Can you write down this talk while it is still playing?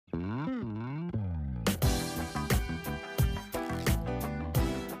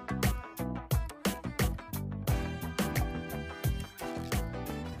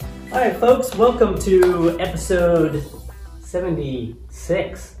All right, folks, welcome to episode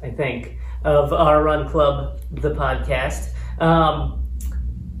 76, I think, of our Run Club, the podcast.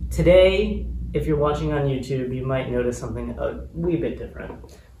 Today, if you're watching on YouTube, you might notice something a wee bit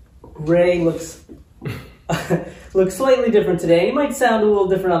different. Ray looks slightly different today. He might sound a little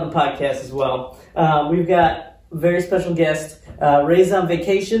different on the podcast as well. We've got a very special guest. Ray's on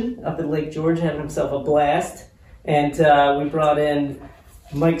vacation up at Lake George, having himself a blast. And we brought in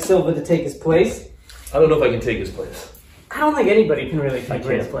Mike Silva to take his place. I don't know if I can take his place. I don't think anybody can really take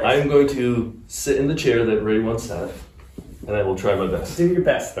Ray's place. I'm going to sit in the chair that Ray once sat, and I will try my best. Do your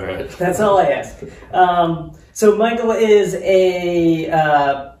best. All right. That's all I ask. So Michael is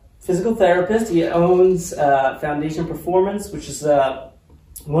a physical therapist. He owns Foundation Performance, which is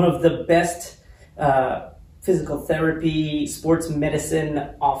one of the best physical therapy, sports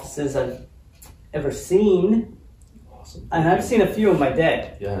medicine offices I've ever seen. Awesome. And I've seen a few in my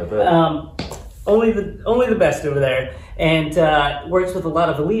day. Yeah, I bet. Only the best over there. And works with a lot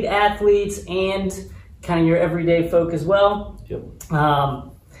of elite athletes and kind of your everyday folk as well. Yep.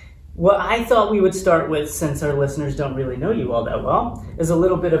 What I thought we would start with, since our listeners don't really know you all that well, is a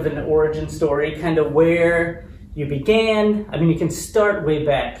little bit of an origin story, kind of where you began. I mean, you can start way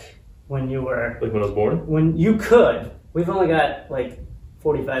back when you were... Like when I was born? When you could. We've only got like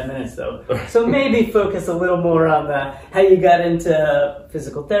 45 minutes though. So maybe focus a little more on how you got into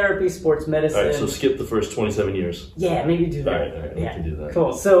physical therapy, sports medicine. All right, so skip the first 27 years. Yeah, maybe do that. All right, we can do that.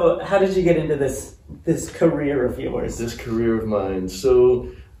 Cool. So how did you get into this career of yours? This career of mine.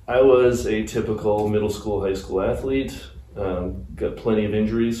 So I was a typical middle school, high school athlete. Got plenty of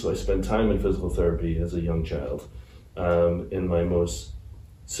injuries, so I spent time in physical therapy as a young child. And my most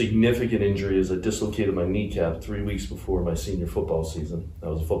significant injury is I dislocated my kneecap 3 weeks before my senior football season. I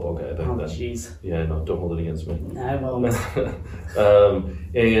was a football guy back then. Oh, jeez. Yeah, no, don't hold it against me. I won't.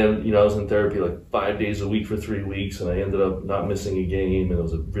 And I was in therapy like 5 days a week for 3 weeks, and I ended up not missing a game, and it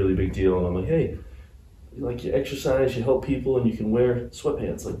was a really big deal. And I'm like, hey, you exercise, you help people, and you can wear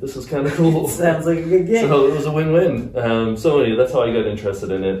sweatpants. Like, this is kind of cool. Sounds like a good gig. So it was a win-win. So anyway, that's how I got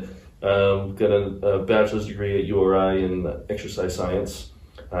interested in it. Got a bachelor's degree at URI in exercise science.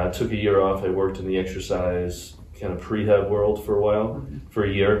 Took a year off. I worked in the exercise kind of prehab world for a while, for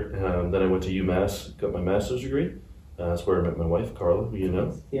a year. Then I went to UMass, got my master's degree. That's where I met my wife, Carla, who you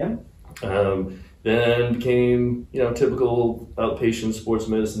know. Yeah. Then became, typical outpatient sports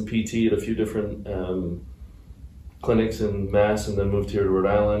medicine PT at a few different clinics in Mass, and then moved here to Rhode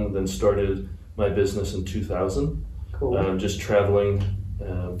Island. Then started my business in 2000. Cool. Just traveling.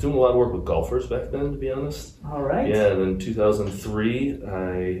 Doing a lot of work with golfers back then, to be honest. All right. Yeah, and then 2003,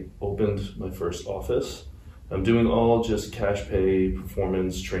 I opened my first office. I'm doing all just cash pay,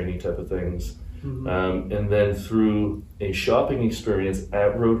 performance, training type of things. Mm-hmm. And then through a shopping experience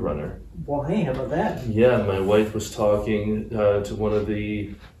at Roadrunner. Well, hey, how about that? Yeah, my wife was talking to one of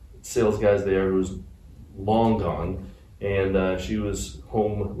the sales guys there who's long gone. And she was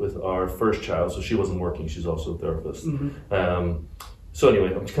home with our first child, so she wasn't working. She's also a therapist. Mm-hmm. So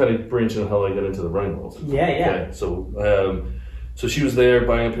anyway, I'm kind of branching on how I got into the running world. Yeah. Okay, so she was there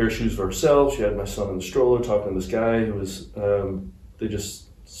buying a pair of shoes for herself. She had my son in the stroller, talking to this guy who was, they just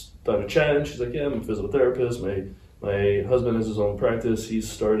started chatting. She's like, yeah, I'm a physical therapist. My husband has his own practice. He's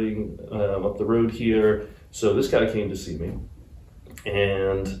starting up the road here. So this guy came to see me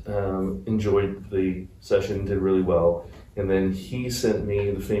and enjoyed the session, did really well. And then he sent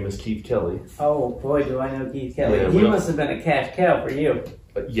me the famous Keith Kelly. Oh boy, do I know Keith Kelly. Yeah, he must have been a cash cow for you.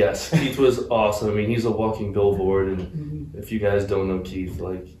 Yes, Keith was awesome. I mean, he's a walking billboard, and if you guys don't know Keith,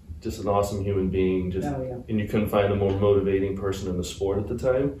 like, just an awesome human being. And you couldn't find a more motivating person in the sport at the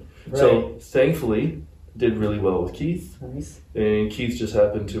time. Right. So thankfully, did really well with Keith. Nice. And Keith just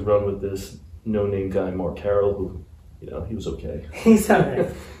happened to run with this no-name guy, Mark Carroll, who, he was okay. He's all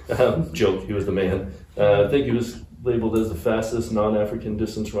right. Joke, he was the man. I think he was labeled as the fastest non-African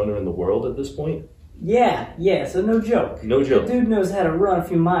distance runner in the world at this point. Yeah, so no joke. No joke. The dude knows how to run a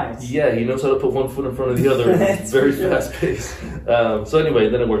few miles. Yeah, he knows how to put one foot in front of the other. Very fast pace. So anyway,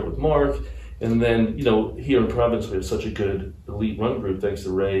 then I worked with Mark, and then, here in Providence we have such a good elite run group thanks to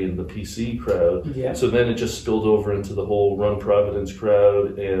Ray and the PC crowd. Yeah. So then it just spilled over into the whole Run Providence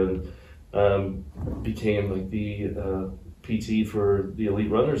crowd, and became like the PT for the elite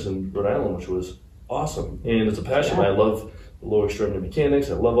runners in Rhode Island, which was awesome. And it's a passion. Yeah. I love the lower extremity mechanics.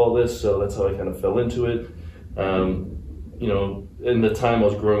 I love all this, so that's how I kind of fell into it. In the time I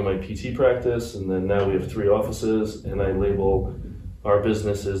was growing my PT practice, and then now we have 3 offices, and I label our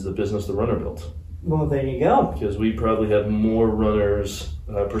business as the business the runner built. Well, there you go. Because we probably have more runners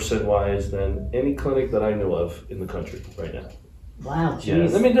percent-wise than any clinic that I know of in the country right now. Wow, Yeah,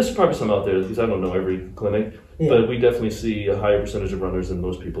 jeez. I mean, there's probably some out there because I don't know every clinic, but we definitely see a higher percentage of runners than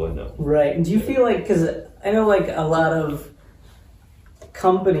most people I know. Right. And do you feel like, because I know like a lot of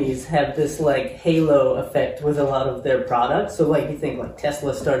companies have this like halo effect with a lot of their products. So like you think like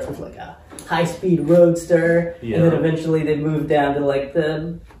Tesla starts with like a high-speed roadster, and then eventually they move down to like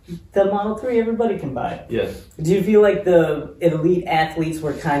the Model 3 everybody can buy. Yeah. Do you feel like the elite athletes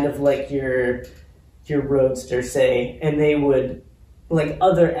were kind of like your roadster, say, and they would, like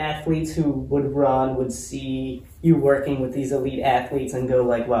other athletes who would run would see you working with these elite athletes and go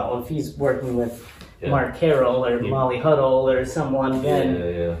like, well, if he's working with Mark Carroll or Molly Huddle or someone,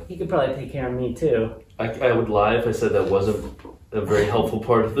 then he could probably take care of me too. I would lie if I said that wasn't a very helpful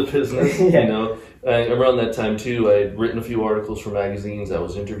part of the business. You know, around that time too, I'd written a few articles for magazines. I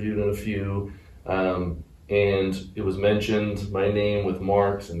was interviewed in a few, and it was mentioned my name with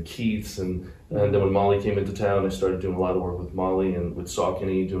Mark's and Keith's, and then when Molly came into town, I started doing a lot of work with Molly and with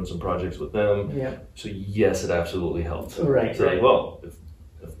Saucony, doing some projects with them. Yeah. So yes, it absolutely helped. Right. So like, well,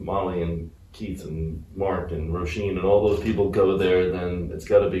 if Molly and Keith and Mark and Roisin and all those people go there, then it's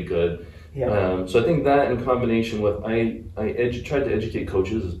got to be good. Yeah. So I think that in combination with I tried to educate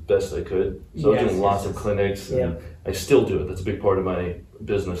coaches as best I could. So I was doing lots of clinics, and I still do it. That's a big part of my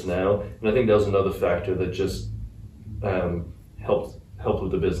business now, and I think that was another factor that just helped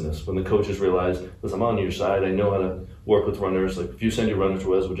with the business. When the coaches realized, listen, I'm on your side. I know how to work with runners. Like if you send your runner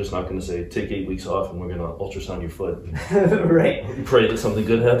to us, we're just not going to say take 8 weeks off and we're going to ultrasound your foot. Right. Pray that something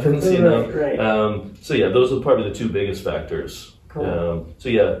good happens. You know. Right. So yeah, those are probably the two biggest factors. Cool.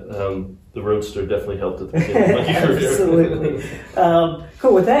 The Roadster definitely helped at the beginning of my career. Absolutely.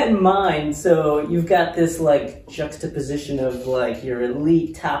 Cool. With that in mind, so you've got this like juxtaposition of like your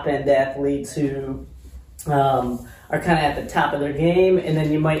elite top end athletes who are kind of at the top of their game, and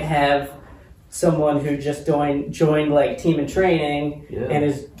then you might have someone who just joined like Team in Training and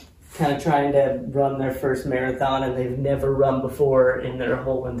is kind of trying to run their first marathon, and they've never run before in their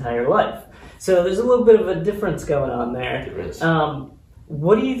whole entire life. So there's a little bit of a difference going on there. There is.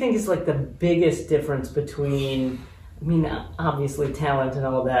 What do you think is like the biggest difference between, I mean, obviously talent and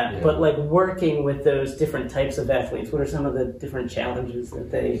all that, but like working with those different types of athletes? What are some of the different challenges that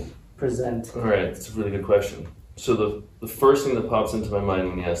they present? All right, that's a really good question. So the first thing that pops into my mind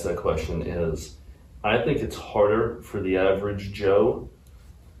when you ask that question is, I think it's harder for the average Joe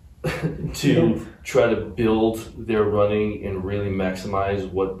to try to build their running and really maximize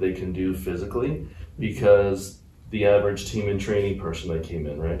what they can do physically, because the average Team in Training person that came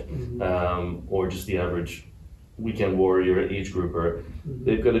in, right? Or just the average weekend warrior age grouper,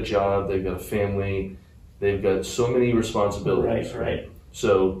 they've got a job, they've got a family, they've got so many responsibilities. Right.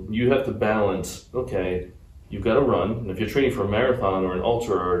 So you have to balance, okay, you've got to run, and if you're training for a marathon or an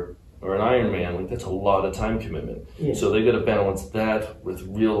ultra or an Ironman, like that's a lot of time commitment. So they got to balance that with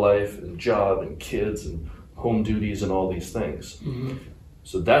real life and job and kids and home duties and all these things.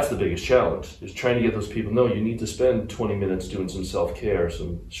 So that's the biggest challenge, is trying to get those people, no, you need to spend 20 minutes doing some self-care,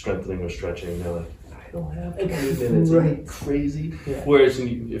 some strengthening or stretching. They're like, I don't have 20 minutes. Are you crazy? Whereas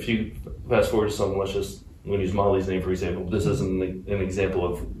if you fast forward to someone, I'm going to use Molly's name, for example. This isn't an example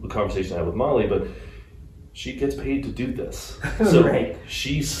of the conversation I had with Molly, but she gets paid to do this. So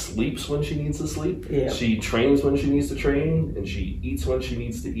she sleeps when she needs to sleep. She trains when she needs to train, and she eats when she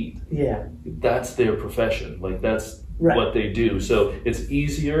needs to eat. That's their profession. Like that's what they do. So it's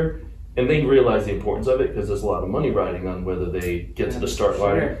easier, and they realize the importance of it because there's a lot of money riding on whether they get to the start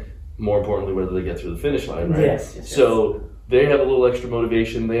line. More importantly, whether they get through the finish line, right? So they have a little extra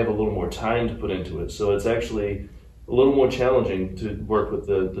motivation. They have a little more time to put into it. So it's actually a little more challenging to work with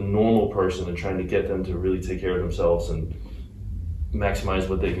the normal person and trying to get them to really take care of themselves and maximize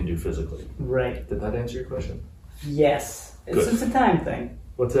what they can do physically. Right. Did that answer your question? Yes. It's a time thing.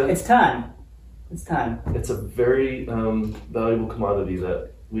 What's that? It's time. It's time. It's a very valuable commodity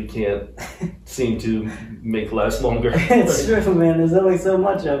that we can't seem to make last longer. It's true, man. There's only so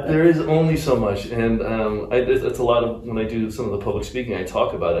much of it. There is only so much, and it's a lot of, when I do some of the public speaking, I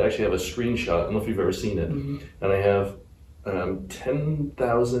talk about it. I actually have a screenshot. I don't know if you've ever seen it. And I have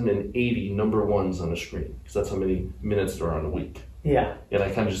 10,080 number ones on a screen, because that's how many minutes there are in a week. And I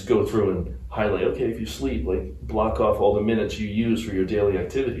kind of just go through and highlight, okay, if you sleep, like block off all the minutes you use for your daily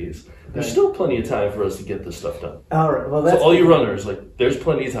activities. There's still plenty of time for us to get this stuff done. All right. Well, that's so all you runners, like, there's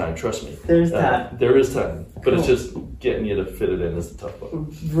plenty of time. Trust me. There's time. There is time, but it's just getting you to fit it in is the tough part.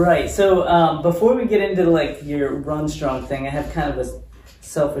 Right. So before we get into like your Run Strong thing, I have kind of a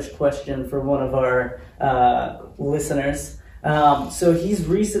selfish question for one of our listeners. So he's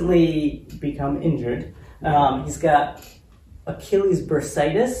recently become injured. He's got Achilles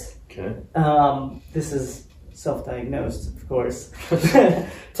bursitis. Okay. This is self-diagnosed, of course.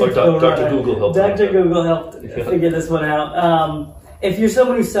 Or Dr. Google helped. Dr. Google helped figure this one out. If you're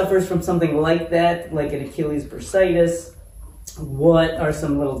someone who suffers from something like that, like an Achilles bursitis, what are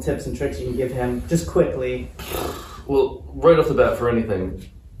some little tips and tricks you can give him, just quickly? Well, right off the bat, for anything,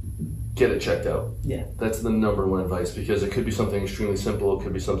 get it checked out. Yeah. That's the number one advice, because it could be something extremely simple, it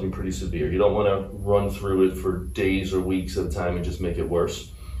could be something pretty severe. You don't want to run through it for days or weeks at a time and just make it worse.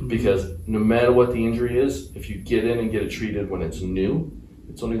 Mm-hmm. Because no matter what the injury is, if you get in and get it treated when it's new,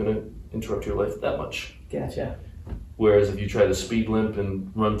 it's only going to interrupt your life that much. Gotcha. Whereas if you try to speed limp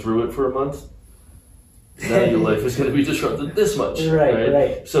and run through it for a month, now your life is going to be disrupted this much.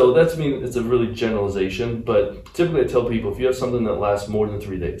 Right. So that's, it's a really generalization, but typically I tell people, if you have something that lasts more than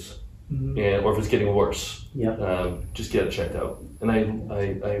 3 days, or if it's getting worse, just get it checked out. And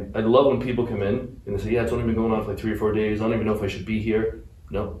I love when people come in and they say, yeah, it's only been going on for like 3 or 4 days, I don't even know if I should be here.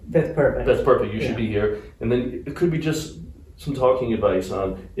 No. That's perfect. That's perfect, you should be here. And then it could be just some talking advice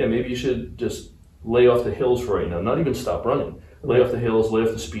on, maybe you should just lay off the hills for right now, not even stop running. Lay off the hills, lay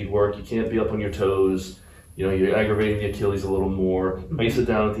off the speed work, you can't be up on your toes. You're aggravating the Achilles a little more. Might sit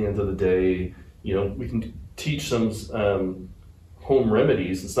down at the end of the day. We can teach some home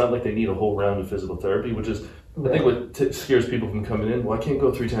remedies. It's not like they need a whole round of physical therapy, which is, I think, what scares people from coming in. Well, I can't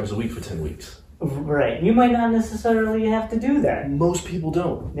go 3 times a week for 10 weeks. Right. You might not necessarily have to do that. Most people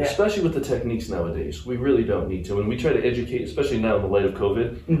don't, especially with the techniques nowadays. We really don't need to. And we try to educate, especially now in the light of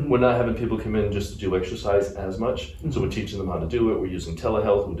COVID, we're not having people come in just to do exercise as much. So we're teaching them how to do it. We're using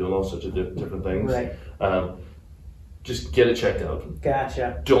telehealth. We're doing all sorts of different things. Right. Just get it checked out.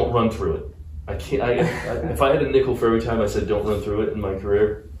 Gotcha. Don't run through it. If I had a nickel for every time I said don't run through it in my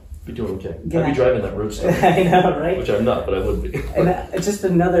career, I'd be doing okay. I'd be driving that road still. I know, right? Which I'm not, but I would be. And just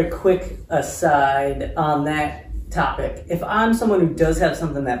another quick aside on that topic. If I'm someone who does have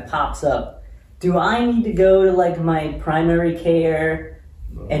something that pops up, do I need to go to like my primary care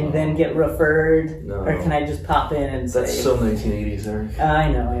and then get referred? No. Or can I just pop in and say... That's so 1980s, Eric.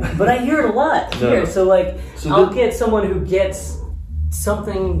 I know. But I hear it a lot here. So I'll get someone who gets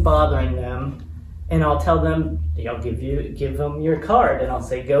something bothering them, and I'll tell them, I'll give them your card, and I'll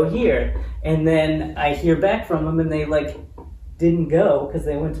say, go here. And then I hear back from them, and they didn't go because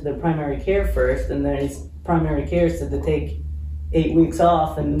they went to their primary care first, and their primary care said to take 8 weeks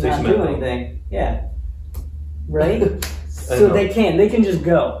off and not do anything. Yeah. Right? So they can just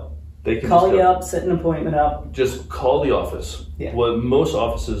go. They can call you up, set an appointment up. Just call the office. Yeah. What most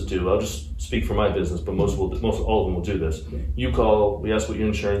offices do, I'll just speak for my business, but all of them will do this. Yeah. You call, we ask what your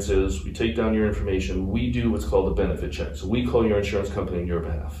insurance is, we take down your information, we do what's called a benefit check. So we call your insurance company on your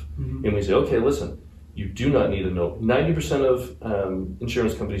behalf. And we say, okay, listen, you do not need a note. 90% of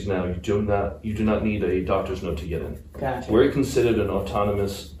insurance companies now, you do not need a doctor's note to get in. Gotcha. We're considered an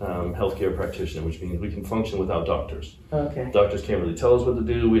autonomous healthcare practitioner, which means we can function without doctors. Okay. Doctors can't really tell us what to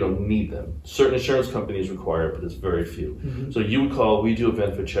do. We don't need them. Certain insurance companies require it, but it's very few. So you would call, we do a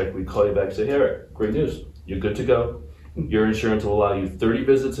benefit check, we call you back and say, hey, Eric, great news. You're good to go. Your insurance will allow you 30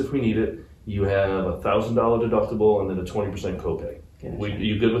 visits if we need it. You have a $1,000 deductible and then a 20% copay.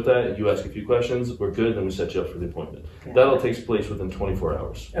 You good with that? You ask a few questions, we're good, then we set you up for the appointment. That all takes place within 24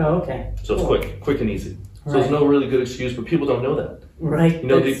 hours. Oh, okay. So it's quick and easy. So there's no really good excuse, but people don't know that. Right.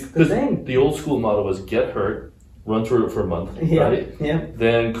 The old school model was get hurt, run through it for a month, right? Yeah.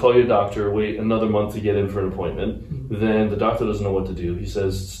 Then call your doctor, wait another month to get in for an appointment. Then the doctor doesn't know what to do. He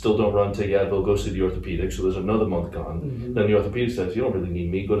says, still don't run, take Advil, go see the orthopedic. So there's another month gone. Then the orthopedic says, you don't really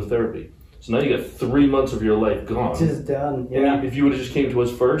need me, go to therapy. So now you got 3 months of your life gone. Just done. Yeah. And if you would have just came to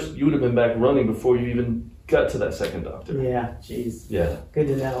us first, you would have been back running before you even got to that second doctor. Yeah, jeez. Yeah. Good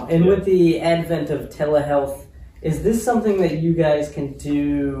to know. And with the advent of telehealth, is this something that you guys can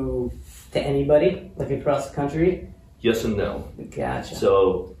do to anybody, like across the country? Yes and no. Gotcha.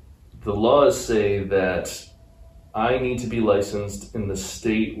 So the laws say that I need to be licensed in the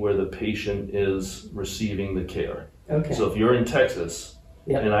state where the patient is receiving the care. Okay. So if you're in Texas,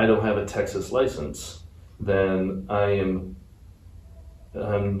 and I don't have a Texas license, then I am,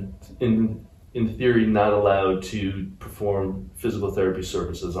 in theory, not allowed to perform physical therapy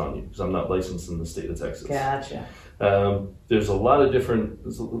services on you because I'm not licensed in the state of Texas. Gotcha. There's a lot of different,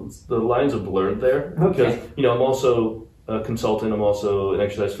 the lines are blurred there. Okay. Because, I'm also a consultant, I'm also an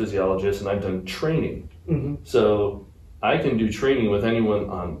exercise physiologist, and I've done training. So I can do training with anyone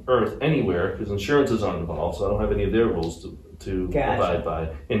on earth, anywhere, because insurances aren't involved, so I don't have any of their rules to abide by.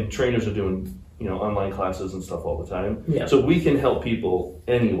 And trainers are doing, online classes and stuff all the time. Yeah. So we can help people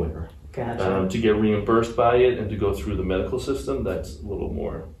anywhere. Gotcha. To get reimbursed by it and to go through the medical system, that's a little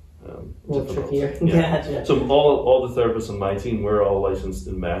more A little trickier. Yeah. Gotcha. So all the therapists on my team, we're all licensed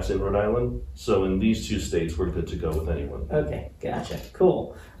in Mass in Rhode Island. So in these 2 states, we're good to go with anyone. Okay, gotcha.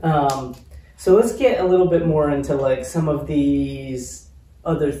 Cool. So let's get a little bit more into like some of these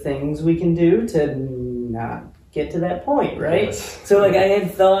other things we can do to not get to that point, right? Yes. So like I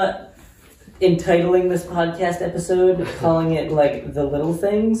had thought entitling this podcast episode, calling it like the little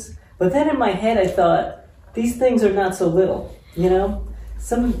things, but then in my head I thought these things are not so little, you know?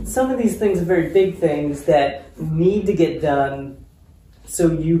 Some of these things are very big things that need to get done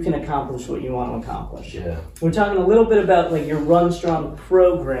so you can accomplish what you want to accomplish. Yeah. We're talking a little bit about like your Run Strong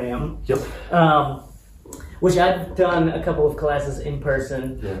program. Yep. Which I've done a couple of classes in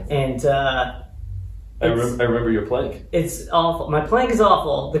person, and I remember your plank. it's awful. My plank is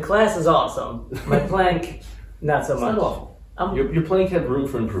awful. The class is awesome. My plank, not so much. Not awful. Your plank had room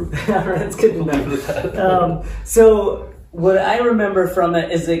for improvement. That's good to Leave know. it at that. So what I remember from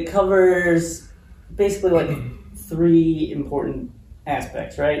it is it covers basically like 3 important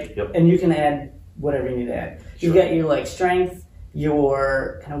aspects, right? Yep. And you can add whatever you need to add. You've Sure. got your like strength,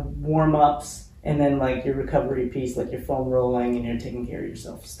 your kind of warm ups, and then like your recovery piece, like your foam rolling and you're taking care of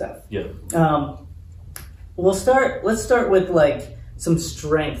yourself stuff. Yeah. Let's start with like some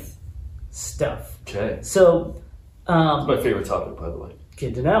strength stuff. Okay. So, It's my favorite topic, by the way.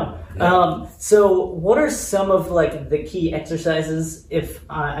 good to know. Yeah. So what are some of like the key exercises? If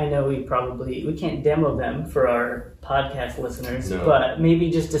I know we can't demo them for our podcast listeners, No. but maybe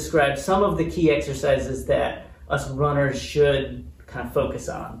just describe some of the key exercises that us runners should kind of focus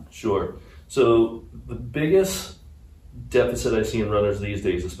on. Sure. So the biggest deficit I see in runners these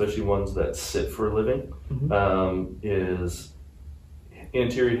days, especially ones that sit for a living, is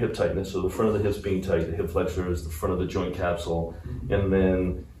anterior hip tightness. So the front of the hips being tight, the hip flexors, the front of the joint capsule, and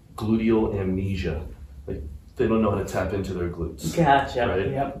then gluteal amnesia. Like they don't know how to tap into their glutes. Gotcha. Right?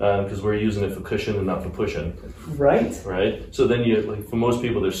 Yep. Because we're using it for cushion and not for pushing. Right. Right? So then you, like for most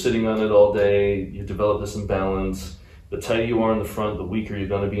people, they're sitting on it all day, you develop this imbalance. The tighter you are in the front, the weaker you're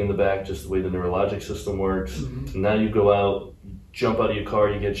going to be in the back, just the way the neurologic system works. And now you go out, you jump out of your car,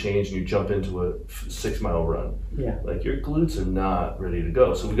 you get changed, and you jump into a 6-mile run. Yeah. Like your glutes are not ready to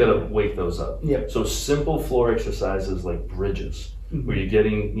go. So we got to wake those up. Yep. So simple floor exercises like bridges, where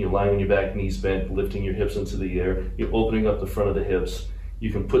you're lying on your back, knees bent, lifting your hips into the air. You're opening up the front of the hips. You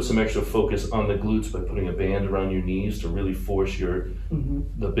can put some extra focus on the glutes by putting a band around your knees to really force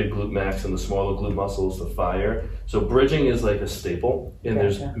the big glute max and the smaller glute muscles to fire. So bridging is like a staple, and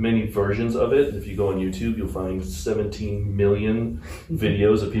there's many versions of it. If you go on YouTube, you'll find 17 million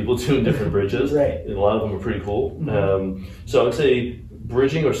videos of people doing different bridges. Right. And a lot of them are pretty cool. So I would say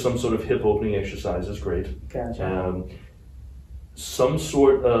bridging or some sort of hip opening exercise is great. Gotcha. Some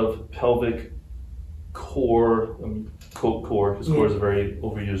sort of pelvic core, quote core, because core is a very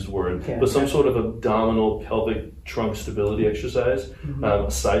overused word, but some sort of abdominal pelvic trunk stability exercise.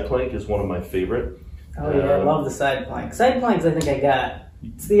 A side plank is one of my favorite. Oh yeah, I love the side plank. Side planks I think I got.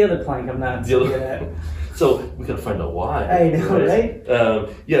 It's the other plank I'm not so good at. So we gotta find out why. I know,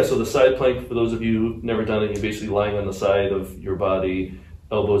 right? So the side plank, for those of you who've never done it, you're basically lying on the side of your body,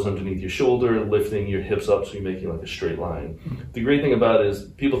 elbows underneath your shoulder, lifting your hips up so you're making like a straight line. The great thing about it is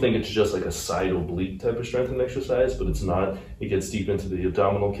people think it's just like a side oblique type of strengthening exercise, but it's not. It gets deep into the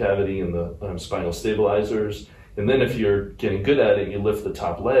abdominal cavity and the spinal stabilizers. And then if you're getting good at it, you lift the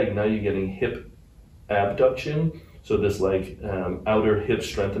top leg, now you're getting hip abduction. So this like outer hip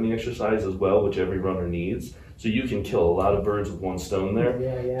strengthening exercise as well, which every runner needs. So you can kill a lot of birds with one stone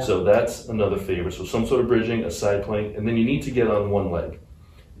there. So that's another favorite. So some sort of bridging, a side plank, and then you need to get on one leg.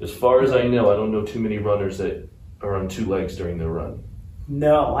 As far as I know, I don't know too many runners that are on 2 legs during their run.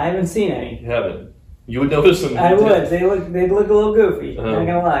 No, I haven't seen any. You haven't. You would notice them. I would. They'd look a little goofy. Not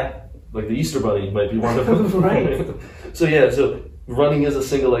gonna lie. Like the Easter Bunny might be one of them. Right. So running is a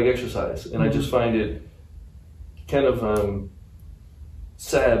single leg exercise, and I just find it kind of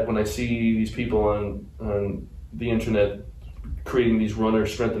sad when I see these people on the internet creating these runner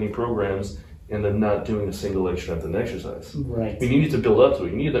strengthening programs and they're not doing a single leg strengthening exercise. Right. I mean, you need to build up to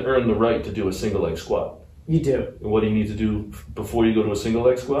it. You need to earn the right to do a single leg squat. You do. And what do you need to do before you go to a single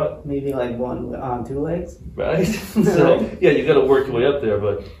leg squat? Maybe like one on 2 legs. Right? So yeah, you got to work your way up there,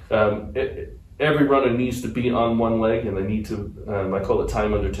 but every runner needs to be on one leg, and they need to, I call it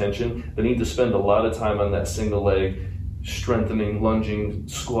time under tension. They need to spend a lot of time on that single leg, strengthening, lunging,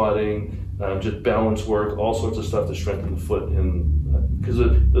 squatting, just balance work, all sorts of stuff to strengthen the foot. Because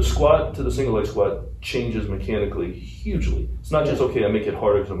the squat to the single leg squat changes mechanically hugely. It's not just, okay, I make it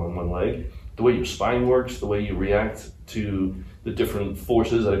harder because I'm on one leg. The way your spine works, the way you react to the different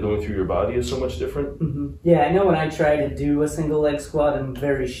forces that are going through your body is so much different. Yeah, I know when I try to do a single leg squat, I'm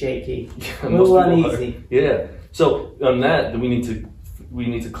very shaky, Yeah, a little most people uneasy. are. Yeah. So on that, we need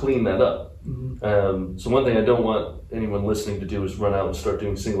to clean that up. So one thing I don't want anyone listening to do is run out and start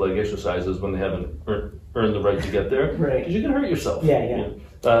doing single leg exercises when they haven't earned the right to get there, Right. because you can hurt yourself. Yeah.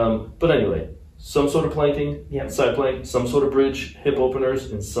 But anyway, some sort of planking, Yep. side plank, some sort of bridge, hip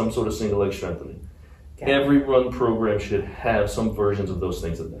openers, and some sort of single leg strengthening. Got it. Every run program should have some versions of those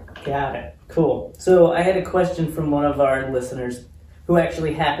things in there. Got it. Cool. So I had a question from one of our listeners who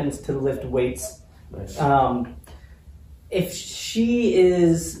actually happens to lift weights. Nice. If she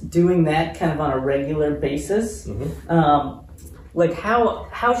is doing that kind of on a regular basis, like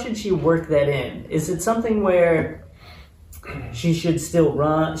how should she work that in? Is it something where she should still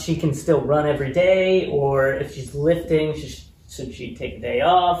run? She can still run every day, or if she's lifting, should she take a day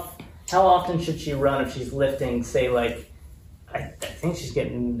off? How often should she run if she's lifting? Say like, I think she's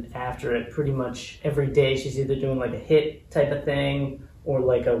getting after it pretty much every day. She's either doing like a HIIT type of thing or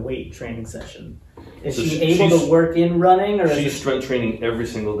like a weight training session. Is So she able to work in running, or is She's it strength training every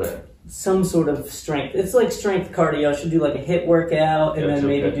single day. some sort of strength? It's like strength cardio. She'll do like a HIIT workout and Yeah, then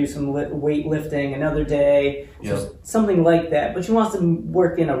maybe okay. do some weight lifting another day. Yeah. So something like that. But she wants to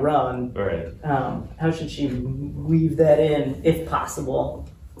work in a run. All right. How should she weave that in, if possible?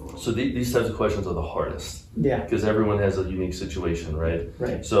 So these types of questions are the hardest Yeah. because everyone has a unique situation, right?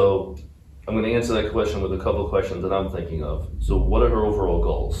 Right. So I'm going to answer that question with a couple of questions that I'm thinking of. So what are her overall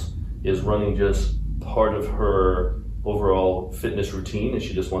goals? Is running just part of her overall fitness routine and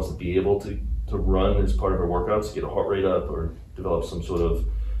she just wants to be able to run as part of her workouts, get a heart rate up or develop some sort of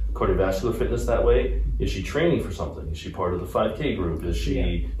cardiovascular fitness that way? Is she training for something? Is she part of the 5K group? Is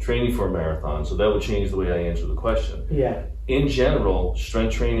she training for a marathon? So that would change the way I answer the question. Yeah. In general,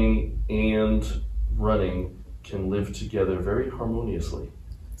 strength training and running can live together very harmoniously,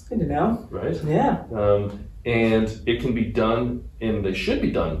 It's good to know. right? Yeah. And it can be done, and they should be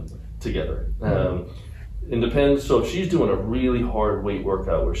done together. It depends. So if she's doing a really hard weight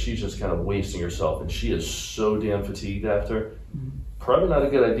workout where she's just kind of wasting herself and she is so damn fatigued after, probably not a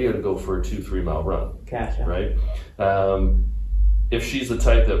good idea to go for a 2-3 mile run, Gotcha. right? If she's the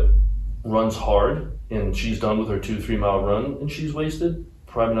type that runs hard and she's done with her 2-3 mile run and she's wasted,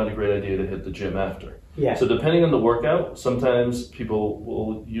 probably not a great idea to hit the gym after. Yeah. So depending on the workout, sometimes people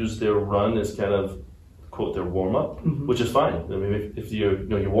will use their run as kind of quote their warm up, which is fine. I mean, if you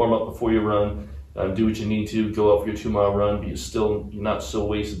warm up before you run, do what you need to, go out for your 2 mile run, but you're not so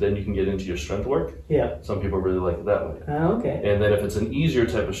wasted, then you can get into your strength work. Yeah. Some people really like it that way. Okay. And then if it's an easier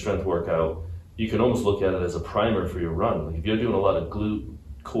type of strength workout, you can almost look at it as a primer for your run. Like if you're doing a lot of glute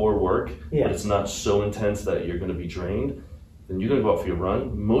core work, but it's not so intense that you're going to be drained, then you're going to go out for your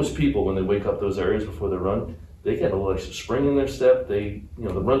run. Most people, when they wake up those areas before they run, they get a little extra spring in their step. The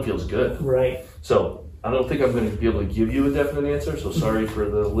run feels good. Right. So I don't think I'm going to be able to give you a definite answer, so sorry for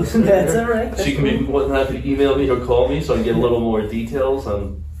the listener. That's there. all right. She can be more than happy to email me or call me so I can get a little more details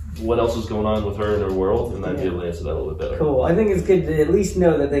on what else is going on with her in her world, and I'd be able to answer that a little bit better. Cool. I think it's good to at least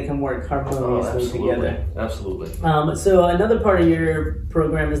know that they can work Oh, harmoniously absolutely. together. Absolutely. So another part of your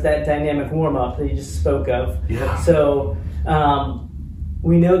program is that dynamic warm-up that you just spoke of. Yeah. So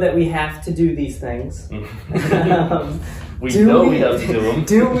we know that we have to do these things. We know we have to do them.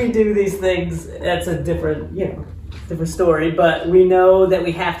 Do we do these things? That's a different story, but we know that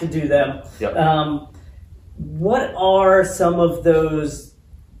we have to do them. Yep. What are some of those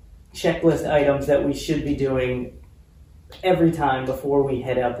checklist items that we should be doing every time before we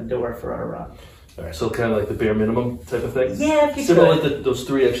head out the door for our run? All right, so kind of like the bare minimum type of thing? Yeah, if you Similar could. like those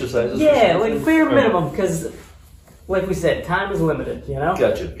 3 exercises? Yeah, like bare minimum, because like we said, time is limited,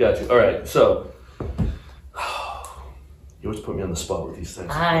 Gotcha. All right, so you always put me on the spot with these things.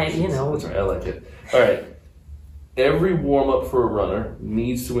 That's right, I like it. All right, every warm-up for a runner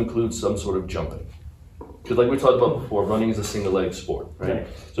needs to include some sort of jumping. Because like we talked about before, running is a single-leg sport, right?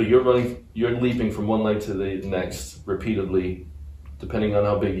 So you're leaping from one leg to the next repeatedly, depending on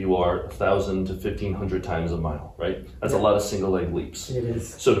how big you are, 1,000 to 1,500 times a mile, right? That's a lot of single-leg leaps. It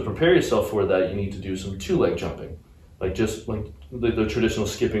is. So to prepare yourself for that, you need to do some 2-leg jumping, like just like the traditional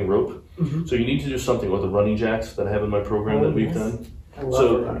skipping rope. So you need to do something with the running jacks that I have in my program that we've done. I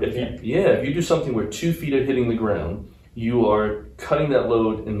love if you do something where 2 feet are hitting the ground, you are cutting that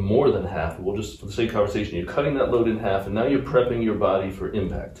load in more than half. We'll just, for the sake of conversation, you're cutting that load in half, and now you're prepping your body for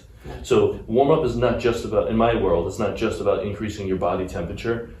impact. So warm-up is not just about, in my world, it's not just about increasing your body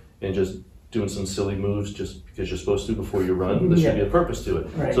temperature and just doing some silly moves just because you're supposed to before you run. There should be a purpose to it.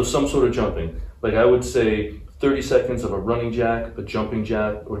 Right. So some sort of jumping. Like I would say 30 seconds of a running jack, a jumping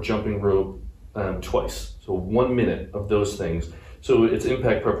jack, or jumping rope, twice. So 1 minute of those things. So it's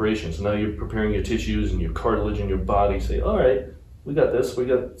impact preparation. So now you're preparing your tissues and your cartilage and your body. Say, all right, we got this. We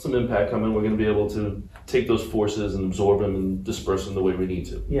got some impact coming. We're going to be able to take those forces and absorb them and disperse them the way we need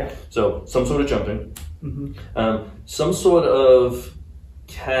to. Yeah. So some sort of jumping, some sort of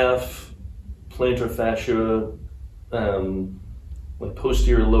calf, plantar fascia, like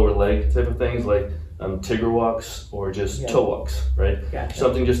posterior lower leg type of things, like Tigger walks or just toe walks, right? Gotcha.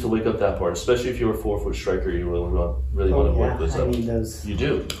 Something just to wake up that part, especially if you're a 4-foot striker, you really want to work those up. I need those. You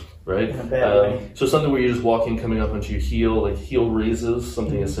do, right? In a bad way. So something where you're just walking, coming up onto your heel, like heel raises,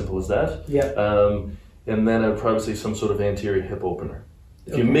 something as simple as that. Yeah. And then I'd probably say some sort of anterior hip opener.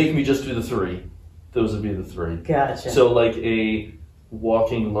 If you make me just do the 3, those would be the 3. Gotcha. So like a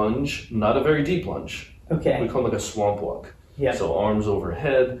walking lunge, not a very deep lunge. Okay. We call it like a swamp walk. Yeah. So arms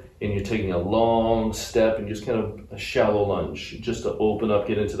overhead, and you're taking a long step and just kind of a shallow lunge, just to open up,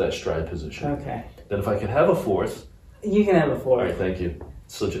 get into that stride position. Okay. Then if I could have a 4th. You can have a 4th. All right, thank you.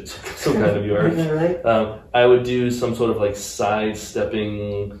 So kind of you, Eric. Right? I would do some sort of like side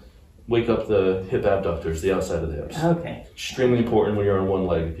stepping, wake up the hip abductors, the outside of the hips. Okay. Extremely important when you're on one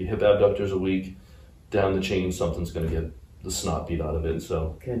leg. If your hip abductors are weak, down the chain, something's going to get the snot beat out of it.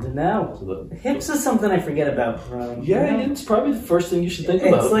 So good to know. So hips is something I forget about. It's probably the first thing you should think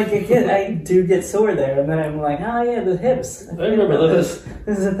about. It's like I do get sore there, and then I'm like, oh yeah, the hips. I remember those.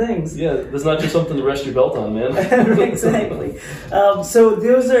 This is the things. Yeah, there's not just something to rest your belt on, man. Exactly. So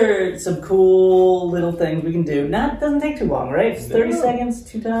those are some cool little things we can do. Doesn't take too long, right? It's 30 seconds,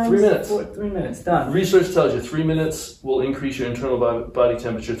 2 times. 3 minutes. 3 minutes, done. Research tells you 3 minutes will increase your internal body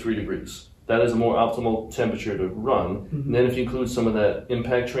temperature 3 degrees. That is a more optimal temperature to run. And then if you include some of that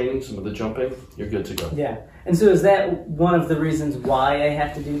impact training, some of the jumping, you're good to go. Yeah. And so is that one of the reasons why I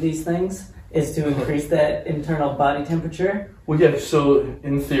have to do these things? Is to increase that internal body temperature? Well, yeah, so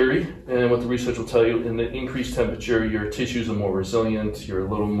in theory, and what the research will tell you, in the increased temperature, your tissues are more resilient, you're a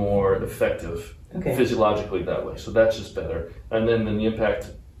little more effective physiologically that way. So that's just better. And then the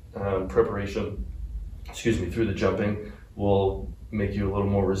impact preparation, through the jumping will make you a little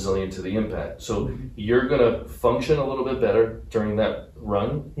more resilient to the impact. So you're going to function a little bit better during that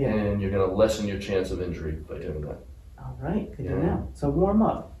run, and you're going to lessen your chance of injury by doing that. All right, good to know. So warm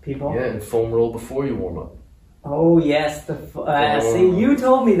up, people. Yeah, and foam roll before you warm up. Oh yes, see, you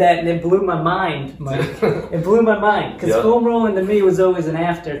told me that, and it blew my mind, Mike. It blew my mind because foam rolling to me was always an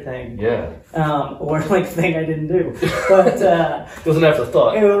after thing. Yeah. Or like a thing I didn't do, but it was an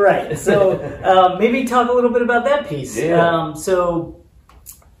afterthought. Right. So maybe talk a little bit about that piece. Yeah. So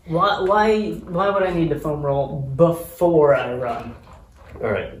why would I need to foam roll before I run?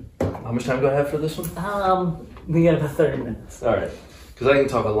 All right. How much time do I have for this one? We got about 30 minutes. All right. Because I can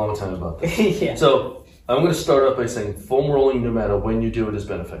talk a long time about this. Yeah. So I'm going to start off by saying foam rolling, no matter when you do it, is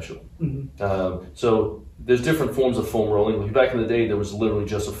beneficial. So there's different forms of foam rolling. Like back in the day, there was literally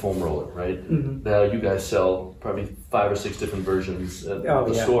just a foam roller, right? Now you guys sell probably 5 or 6 different versions at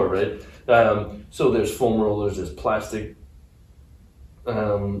the store, right? So there's foam rollers, there's plastic,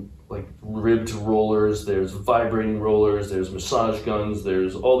 like ribbed rollers, there's vibrating rollers, there's massage guns,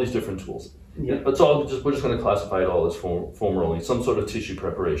 there's all these different tools. Yeah. It's all we're just going to classify it all as foam rolling, some sort of tissue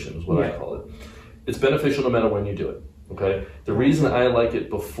preparation is what I call it. It's beneficial no matter when you do it, okay? The reason I like it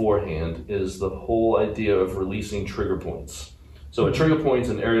beforehand is the whole idea of releasing trigger points. So a trigger point is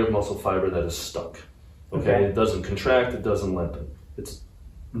an area of muscle fiber that is stuck, okay? It doesn't contract, it doesn't lengthen. It's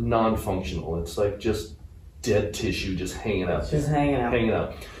non-functional. It's like just dead tissue just hanging out. Just hanging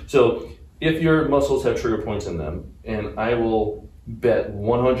out. So if your muscles have trigger points in them, and I will bet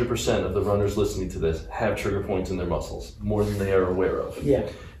 100% of the runners listening to this have trigger points in their muscles, more than they are aware of. Yeah.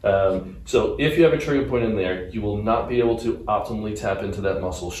 So if you have a trigger point in there, you will not be able to optimally tap into that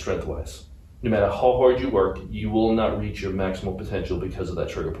muscle strength-wise. No matter how hard you work, you will not reach your maximal potential because of that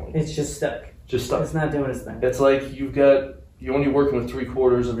trigger point. It's just stuck. Just stuck. It's not doing its thing. It's like you're only working with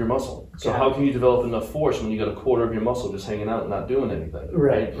 3/4 of your muscle. So how can you develop enough force when you got 1/4 of your muscle just hanging out and not doing anything?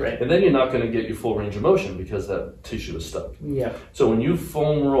 Right. And then you're not going to get your full range of motion because that tissue is stuck. Yeah. So when you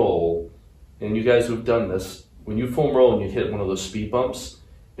foam roll, and you guys who've done this, when you foam roll and you hit one of those speed bumps,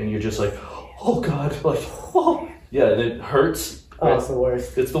 and you're just like, oh God, like, oh. Yeah, and it hurts. Oh, it's the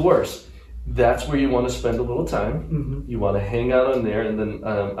worst. It's the worst. That's where you want to spend a little time. You want to hang out on there, and then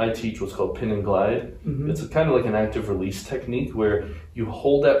I teach what's called pin and glide. It's kind of like an active release technique where you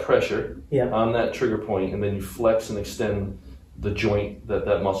hold that pressure on that trigger point, and then you flex and extend the joint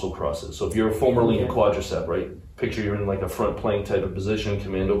that muscle crosses. So if you're foam rolling a quadricep, right? Picture you're in like a front plank type of position,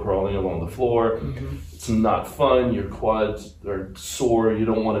 commando crawling along the floor. It's not fun. Your quads are sore. You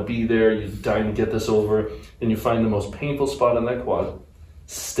don't want to be there. You're dying to get this over, and you find the most painful spot on that quad.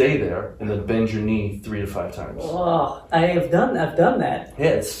 stay there, and then bend your knee 3 to 5 times. Oh, I've done that. Yeah,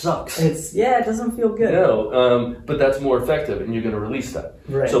 it sucks. It doesn't feel good. No, but that's more effective, and you're going to release that.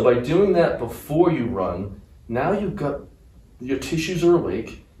 Right. So by doing that before you run, now you've got your tissues are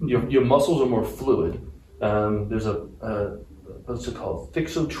awake, your muscles are more fluid. There's a what's it called?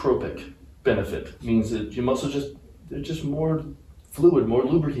 Thixotropic benefit. Means that your muscles they're just more fluid, more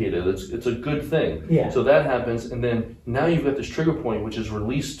lubricated. It's a good thing. Yeah. So that happens, and then now you've got this trigger point, which is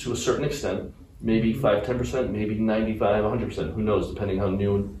released to a certain extent, maybe 5-10%, maybe 95-100%. Who knows, depending how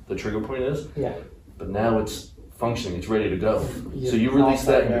new the trigger point is. Yeah. But now it's functioning. It's ready to go. Yeah. So you release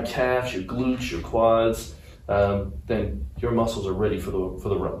that in your calves, your glutes, your quads. Then your muscles are ready for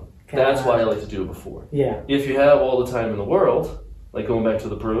the run. That's why I like to do it before. Yeah. If you have all the time in the world, like going back to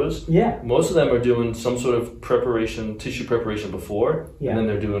the pros, most of them are doing some sort of tissue preparation before, and then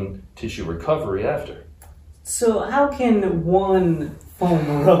they're doing tissue recovery after. So how can one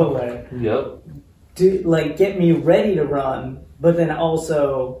foam roller get me ready to run, but then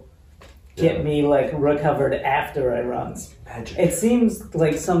also get me recovered after I run? Magic. It seems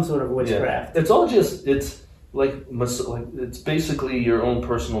like some sort of witchcraft. It's all it's basically your own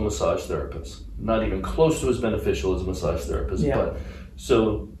personal massage therapist. Not even close to as beneficial as a massage therapist. Yeah. But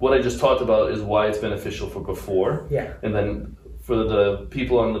so what I just talked about is why it's beneficial for before. Yeah. And then for the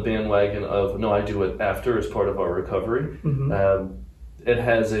people on the bandwagon of no, I do it after as part of our recovery. Mm-hmm. It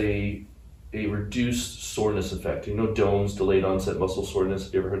has a reduced soreness effect. You know, DOMS, delayed onset muscle soreness.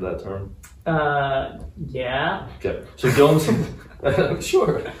 Have you ever heard that term? Yeah. Okay. So DOMS,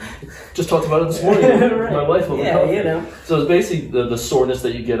 sure. Just talked about it this morning. Right. My wife will know. So it's basically the soreness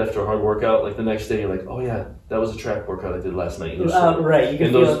that you get after a hard workout. Like the next day, you're like, oh yeah, that was a track workout I did last night. Right. You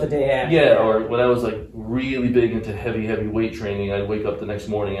can feel it the day after. Yeah. Or when I was really big into heavy weight training, I'd wake up the next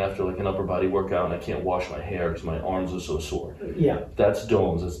morning after an upper body workout and I can't wash my hair because my arms are so sore. Yeah. That's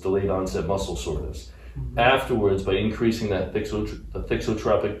DOMS. It's delayed onset muscle soreness. Mm-hmm. Afterwards, by increasing the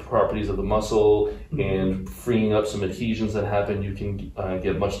thixotropic properties of the muscle and freeing up some adhesions that happen, you can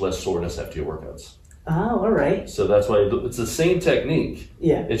get much less soreness after your workouts. Oh, all right. So that's why it's the same technique.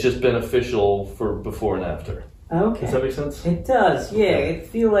 Yeah. It's just beneficial for before and after. Okay. Does that make sense? It does. Yeah. I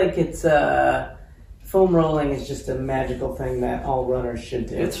feel like it's foam rolling is just a magical thing that all runners should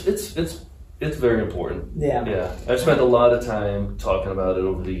do. It's very important. Yeah. Yeah. I've spent a lot of time talking about it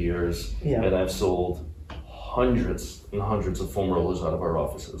over the years, and I've sold hundreds and hundreds of foam rollers out of our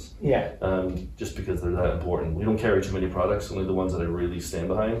offices. Yeah. Just because they're that important. We don't carry too many products, only the ones that I really stand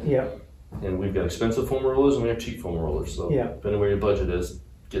behind. Yeah. And we've got expensive foam rollers and we have cheap foam rollers. So depending where your budget is,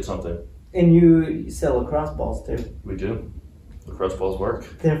 get something. And you sell lacrosse balls too. We do. Lacrosse balls work.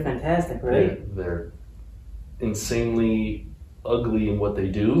 They're fantastic, right? They're insanely ugly in what they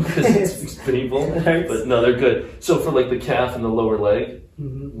do because it's painful, but no, they're good. So for the calf and the lower leg,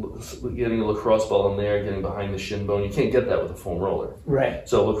 getting a lacrosse ball in there, getting behind the shin bone, you can't get that with a foam roller. Right.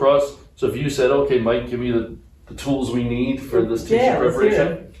 So lacrosse. So if you said, okay, Mike, give me the tools we need for this tissue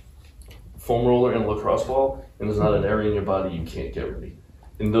preparation, foam roller and a lacrosse ball, and there's not an area in your body you can't get ready.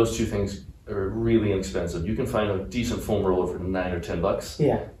 And those two things are really inexpensive. You can find a decent foam roller for $9 or $10.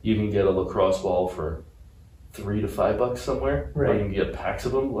 Yeah. You can get a lacrosse ball for $3 to $5 somewhere. Right. Or you can get packs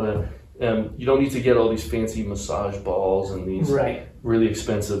of them. You don't need to get all these fancy massage balls and these really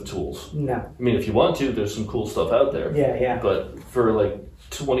expensive tools. No. I mean, if you want to, there's some cool stuff out there. Yeah, yeah. But for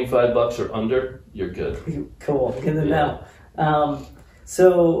 $25 or under, you're good. Cool. Good to know.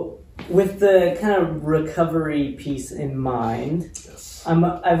 So with the kind of recovery piece in mind,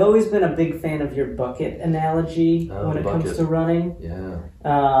 I've always been a big fan of your bucket analogy when it comes to running. Yeah.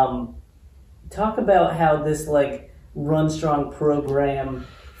 Talk about how this Run Strong program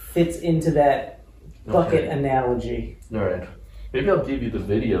fits into that bucket analogy. All right. Maybe I'll give you the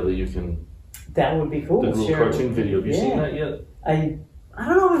video that you can. That would be cool. The little cartoon video. Have you seen that yet? I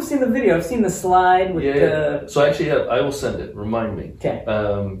don't know if I've seen the video. I've seen the slide with the... So actually, I will send it. Remind me. Okay.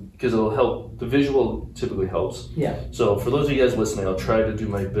 Because it'll help. The visual typically helps. Yeah. So for those of you guys listening, I'll try to do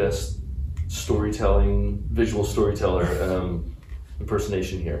my best visual storyteller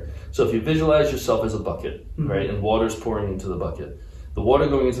impersonation here. So if you visualize yourself as a bucket, right, and water's pouring into the bucket, the water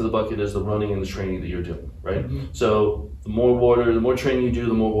going into the bucket is the running and the training that you're doing, right? So the more training you do,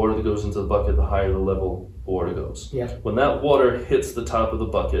 the more water that goes into the bucket, the higher the level of water goes. Yeah. When that water hits the top of the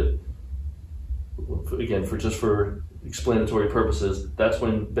bucket, again, for explanatory purposes, that's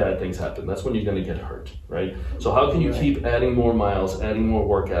when bad things happen. That's when you're going to get hurt, right? So how can you keep adding more miles, adding more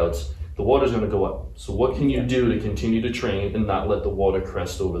workouts? The water's going to go up. So what can you do to continue to train and not let the water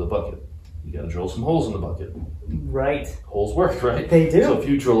crest over the bucket? You got to drill some holes in the bucket. Right. Holes work, right? They do. So if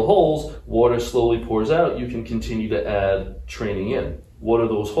you drill holes, water slowly pours out, you can continue to add training in. what are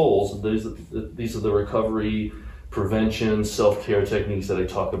those holes? These are the recovery, prevention, self-care techniques that I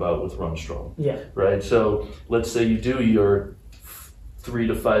talk about with Run Strong. Yeah. Right? So let's say you do your 3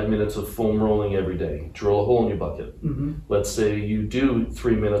 to 5 minutes of foam rolling every day. Drill a hole in your bucket. Mm-hmm. Let's say you do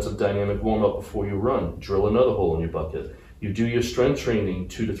 3 minutes of dynamic warm-up before you run. Drill another hole in your bucket. You do your strength training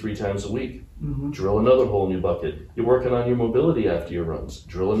 2 to 3 times a week. Mm-hmm. Drill another hole in your bucket. You're working on your mobility after your runs.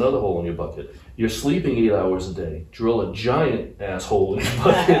 Drill another hole in your bucket. You're sleeping 8 hours a day. Drill a giant asshole in your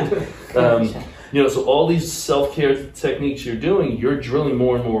bucket. So all these self-care techniques you're doing, you're drilling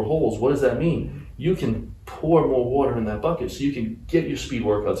more and more holes. What does that mean? You can pour more water in that bucket, so you can get your speed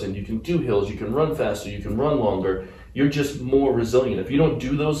workouts in. You can do hills. You can run faster. You can run longer. You're just more resilient. If you don't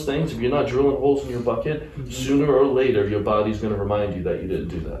do those things, if you're not drilling holes in your bucket, sooner or later your body's going to remind you that you didn't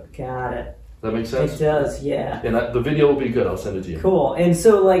do that. Got it. That makes sense? It does, yeah. And the video will be good. I'll send it to you. Cool. And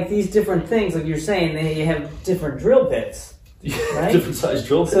so, like, these different things, like you're saying, they have different drill bits, right? Different size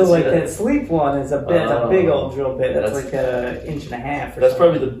drill bits. So, like, that sleep one is a big old drill bit. That's like an inch and a half. That's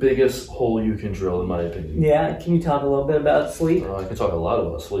probably the biggest hole you can drill, in my opinion. Yeah. Can you talk a little bit about sleep? I can talk a lot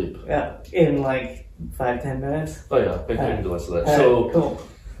about sleep. Yeah. In, like, 5-10 minutes? Oh, yeah. I can do less of that. So, cool.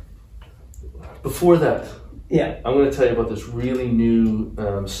 Before that, yeah, I'm going to tell you about this really new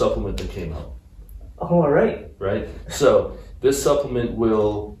supplement that came out. Oh, all right. Right? So this supplement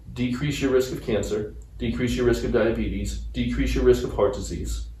will decrease your risk of cancer, decrease your risk of diabetes, decrease your risk of heart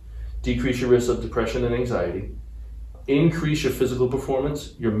disease, decrease your risk of depression and anxiety, increase your physical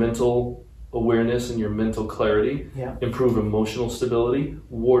performance, your mental awareness and your mental clarity, improve emotional stability,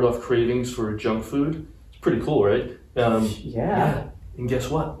 ward off cravings for junk food. It's pretty cool, right? Yeah. And guess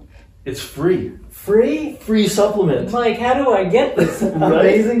what? It's free. Free? Free supplement. Mike, how do I get this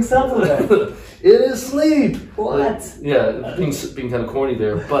amazing supplement? It is sleep. What? Being kind of corny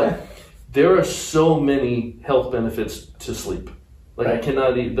there, but there are so many health benefits to sleep. Like I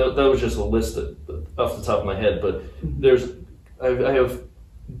cannot eat. That was just a list off the top of my head, but I have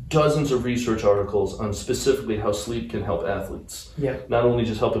dozens of research articles on specifically how sleep can help athletes. Yeah. Not only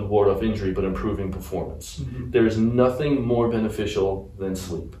just helping ward off injury, but improving performance. Mm-hmm. There is nothing more beneficial than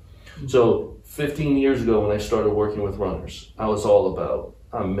sleep. Mm-hmm. So 15 years ago when I started working with runners, I was all about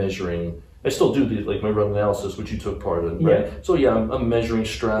measuring. I still do like my run analysis, which you took part in, right? Yeah. So I'm measuring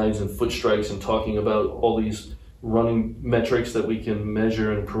strides and foot strikes and talking about all these running metrics that we can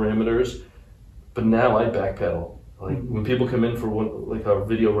measure and parameters. But now I backpedal. Like when people come in for our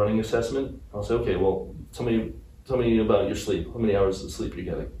video running assessment, I'll say, okay, well, tell me about your sleep. How many hours of sleep you're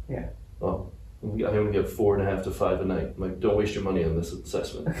getting? Yeah. Well, I only get 4.5 to 5 a night. I'm like, don't waste your money on this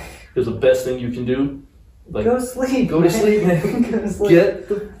assessment. Because the best thing you can do, like, go sleep. Go to sleep, man. Go to sleep. Get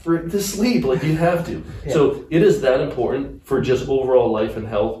the sleep, like you have to. Yeah. So it is that important for just overall life and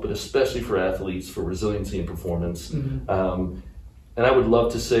health, but especially for athletes, for resiliency and performance. Mm-hmm. And I would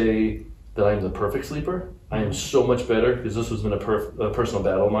love to say that I'm the perfect sleeper. I am so much better because this has been a personal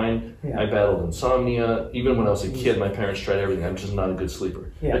battle of mine. Yeah. I battled insomnia. Even when I was a kid, my parents tried everything. I'm just not a good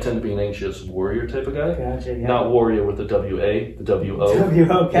sleeper. Yeah. I tend to be an anxious warrior type of guy. Gotcha, yeah. Not warrior with the W-A, the W-O.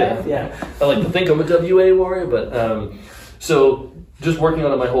 W-O, okay, yeah. I like to think I'm a W-A warrior, but so just working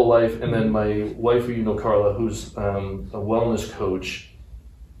on it my whole life. And then my wife, who you know, Carla, who's a wellness coach,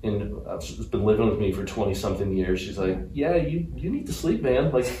 and she's been living with me for 20-something years. She's like, yeah, you need to sleep,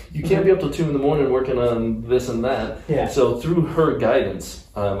 man. Like, you can't be up till 2 in the morning working on this and that. Yeah. So through her guidance,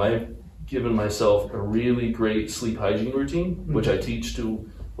 I've given myself a really great sleep hygiene routine, which I teach to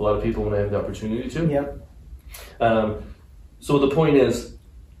a lot of people when I have the opportunity to. Yep. So the point is,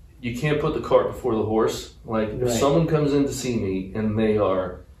 you can't put the cart before the horse. Like, if someone comes in to see me and they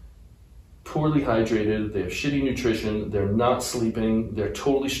are poorly hydrated, they have shitty nutrition, they're not sleeping, they're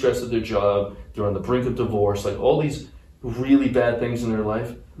totally stressed at their job, they're on the brink of divorce, like all these really bad things in their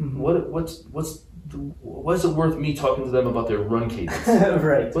life, what is it worth me talking to them about their run cadence?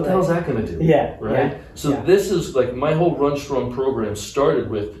 What the hell's that going to do? Yeah. Right? Yeah. So this is like my whole Run Strong program started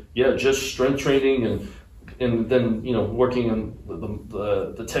with, just strength training and then, working on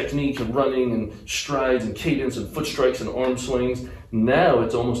the technique and running and strides and cadence and foot strikes and arm swings. Now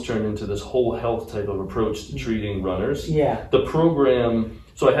it's almost turned into this whole health type of approach to treating runners. Yeah. The program,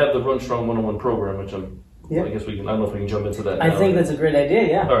 so I have the Run Strong 101 program, which I guess I don't know if we can jump into that now. I think that's a great idea,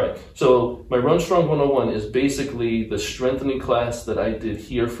 yeah. All right. So my Run Strong 101 is basically the strengthening class that I did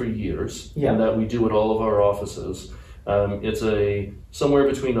here for years and that we do at all of our offices. It's somewhere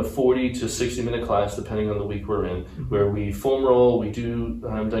between a 40 to 60 minute class, depending on the week we're in, where we foam roll, we do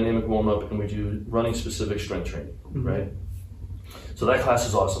dynamic warm up, and we do running specific strength training, right? So that class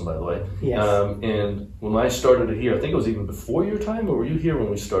is awesome, by the way. Yes. And when I started it here, I think it was even before your time, or were you here when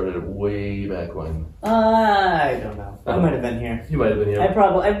we started it way back when? I don't know. I might have been here. You might have been here.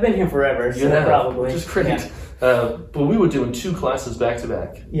 I've been here forever, so Yeah, probably. which is great. Yeah. But we were doing 2 classes back to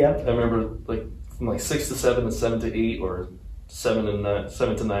back. Yep. I remember like from like 6 to 7 and 7 to 8, or 7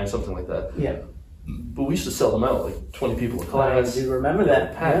 to 9, something like that. Yep. But we used to sell them out, like 20 people a I class. do remember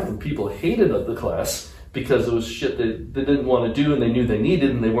that. Packed, Yeah. and people hated the class because it was shit that they didn't want to do and they knew they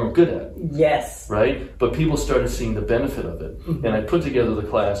needed and they weren't good at. Yes. Right? But people started seeing the benefit of it. Mm-hmm. And I put together the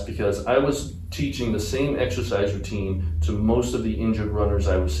class because I was teaching the same exercise routine to most of the injured runners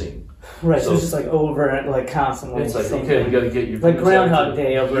I was seeing. Right, so So- it's just like over, like constantly. It's like, same okay, thing. we got to get you. Like Groundhog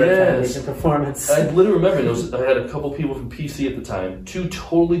Day over at Yes. Foundation Performance. I literally remember I had a couple people from PC at the time, 2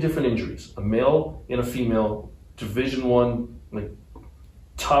 totally different injuries, a male and a female, Division I, like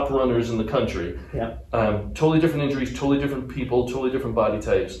top runners in the country. Yeah. Totally different injuries, totally different people, totally different body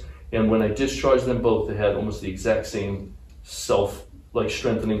types. And when I discharged them both, they had almost the exact same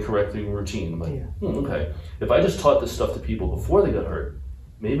strengthening, correcting routine. I'm like, okay. If I just taught this stuff to people before they got hurt,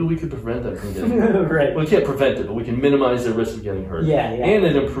 maybe we could prevent them from getting hurt. Right. Well, we can't prevent it, but we can minimize their risk of getting hurt. Yeah. And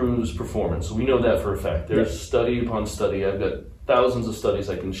it improves performance. So we know that for a fact. There's study upon study. I've got thousands of studies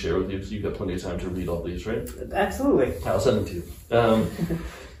I can share with you, so you've got plenty of time to read all these, right? Absolutely. I'll send them to you.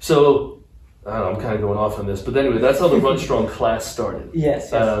 So, I don't know, I'm kind of going off on this, but anyway, that's how the Run Strong class started.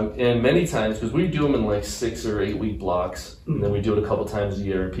 Yes. And many times, because we do them in like 6 or 8 week blocks, and then we do it a couple times a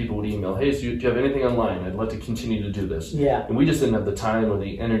year, and people would email, hey, do you have anything online? I'd like to continue to do this. Yeah. And we just didn't have the time or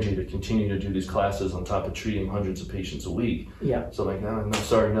the energy to continue to do these classes on top of treating hundreds of patients a week. Yeah. So I'm like, no,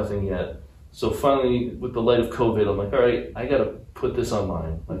 sorry, nothing yet. So finally, with the light of COVID, I'm like, all right, I got to put this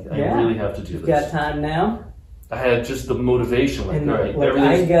online. Like, I really have to do You've this. got time now? I had just the motivation, like, And all right, like,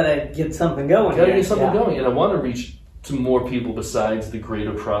 I gotta get something going. gotta here. get something Yeah. going, and I want to reach to more people besides the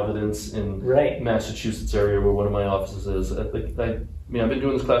greater Providence and Right. Massachusetts area where one of my offices is. I've been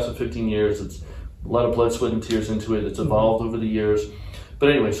doing this class for 15 years. It's a lot of blood, sweat, and tears into it. It's evolved over the years. But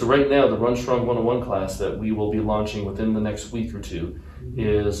anyway, so right now, the Run Strong 101 class that we will be launching within the next week or two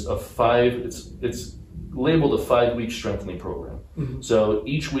is it's labeled a 5-week strengthening program. So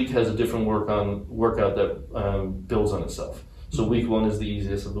each week has a different workout that builds on itself. So week 1 is the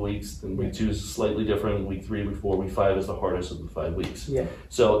easiest of the weeks, then week 2 is slightly different, week 3, week 4, week 5 is the hardest of the 5 weeks. Yeah.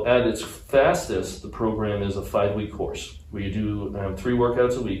 So at its fastest, the program is a 5-week course where you do 3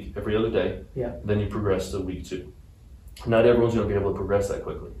 workouts a week, every other day, Yeah. then you progress to week 2. Not everyone's going to be able to progress that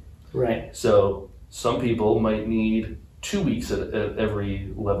quickly. Right. So some people might need 2 weeks at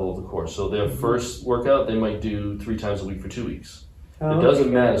every level of the course. So their first workout, they might do 3 times a week for 2 weeks. Oh, It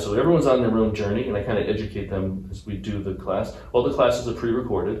doesn't matter. So everyone's on their own journey, and I kind of educate them as we do the class. All the classes are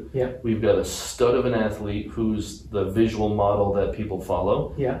pre-recorded. Yeah. We've got a stud of an athlete who's the visual model that people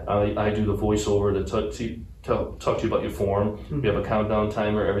follow. Yeah. I do the voiceover to talk to you about your form. We have a countdown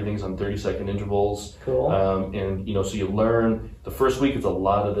timer. Everything's on 30-second intervals. Cool. And so you learn. The first week, it's a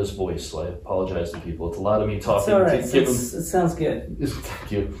lot of this voice. So I apologize to people. It's a lot of me talking. It's all right. To give them, It sounds good.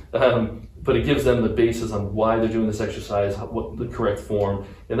 Thank you. But it gives them the basis on why they're doing this exercise, what the correct form,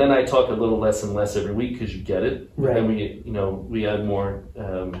 and then I talk a little less and less every week because you get it. Right. And then we add more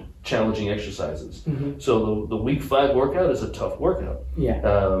challenging exercises. Mm-hmm. So the week 5 workout is a tough workout.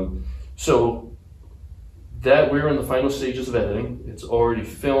 Yeah. So that we're in the final stages of editing. It's already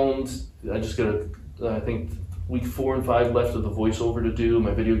filmed. I just got I think week 4 and 5 left of the voiceover to do.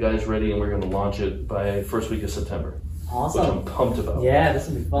 My video guy's ready, and we're going to launch it by first week of September. Awesome. Which I'm pumped about. Yeah, this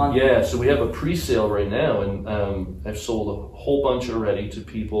will be fun. Yeah, so we have a pre-sale right now, and I've sold a whole bunch already to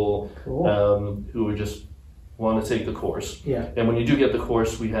people Cool. who are just want to take the course. Yeah. And when you do get the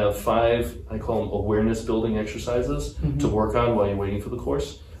course, we have 5, I call them awareness building exercises to work on while you're waiting for the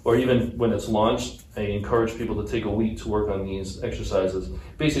course. Or even when it's launched, I encourage people to take a week to work on these exercises.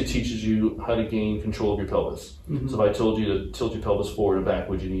 Basically, it teaches you how to gain control of your pelvis. So if I told you to tilt your pelvis forward or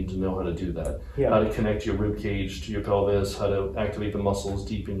backward, you need to know how to do that. Yeah. How to connect your rib cage to your pelvis, how to activate the muscles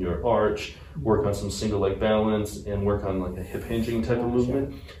deep in your arch, work on some single leg balance, and work on like a hip hinging type of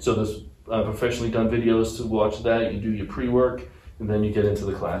movement. So there's professionally done videos to watch that. You do your pre-work, and then you get into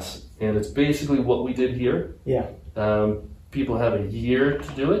the class. And it's basically what we did here. Yeah. People have a year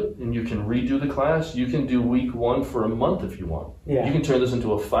to do it, and you can redo the class. You can do week 1 for a month if you want. Yeah. You can turn this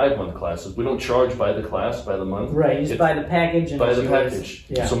into a 5-month class. We don't charge by the class, by the month. Right. You just buy the package and Buy it's the yours. package.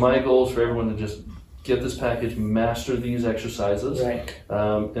 Yeah. So my goal is for everyone to just get this package, master these exercises, Right.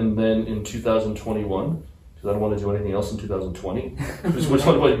 and then in 2021, because I don't want to do anything else in 2020. Which one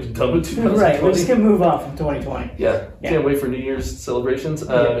have I done with 2020? Right. We're just gonna move on from 2020. Yeah, can't wait for New Year's celebrations. In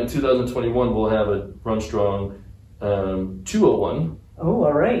 2021, we'll have a Run Strong 201. Oh,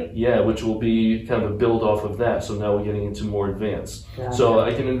 all right. Yeah, which will be kind of a build off of that. So now we're getting into more advanced. Gotcha. So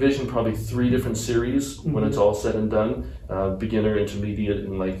I can envision probably 3 different series when it's all said and done: beginner, intermediate,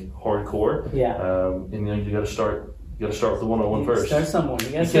 and like hardcore. Yeah. And you know, you got to start. You got to start with the 101 first. Start somewhere.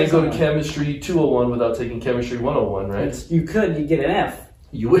 You can't go to chemistry 201 without taking chemistry 101, right? You could. You get an F.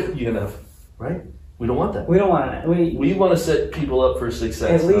 You would get an F, right? We don't want that. We don't want it. We want to set people up for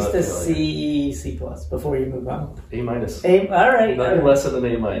success. At least a C plus before you move on. A minus. All right. Nothing less than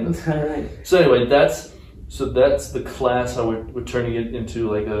an A minus. All right. So anyway, that's the class. How we're turning it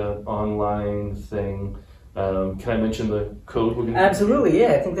into like a online thing. Can I mention the code we're going to Absolutely,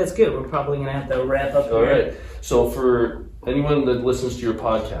 yeah. I think that's good. We're probably going to have to wrap up here. All right. So for anyone that listens to your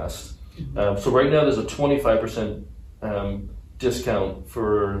podcast, so right now there's a 25% discount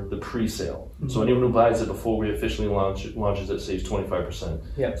for the pre-sale. So anyone who buys it before we officially launches it saves 25%.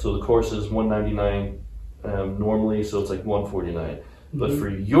 Yeah. So the course is $199 normally, so it's like $149. But for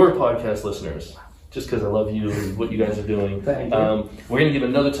your podcast listeners, just because I love you and what you guys are doing, Thank you. we're going to give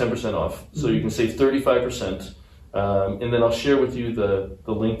another 10% off. So you can save 35%. And then I'll share with you the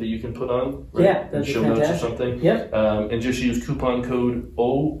link that you can put on, right? Yeah, in that'd be show notes or fantastic. something. Yep. And just use coupon code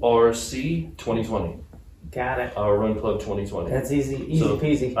ORC2020. Got it. Our Run Club 2020. That's easy So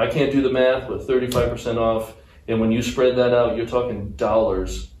peasy. I can't do the math, but 35% off. And when you spread that out, you're talking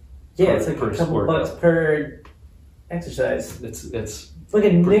dollars. Yeah, it's like per a couple workout. bucks per exercise. It's Like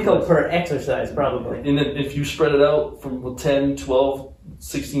a nickel class. per exercise, probably. And then if you spread it out from 10, 12,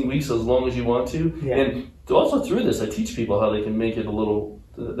 16 weeks, as long as you want to. Yeah. And also through this, I teach people how they can make it the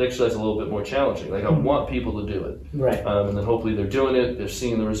exercise a little bit more challenging. Like I want people to do it. Right. And then hopefully they're doing it, they're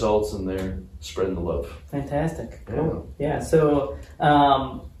seeing the results, and they're spreading the love. Fantastic. Yeah. Cool. Yeah, so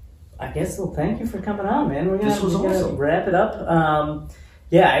I guess we'll thank you for coming on, man. This was gonna awesome. wrap it up.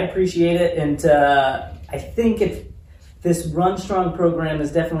 Yeah, I appreciate it. And I think if this Run Strong program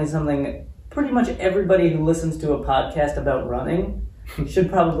is definitely something pretty much everybody who listens to a podcast about running should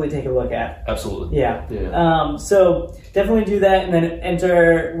probably take a look at. Absolutely. Yeah. So definitely do that, and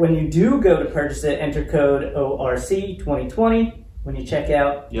then when you do go to purchase it, enter code ORC2020 when you check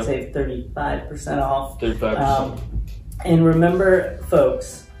out. Yep. Save 35% off. 35%. And remember,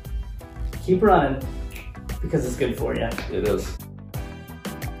 folks, keep running because it's good for you. It is.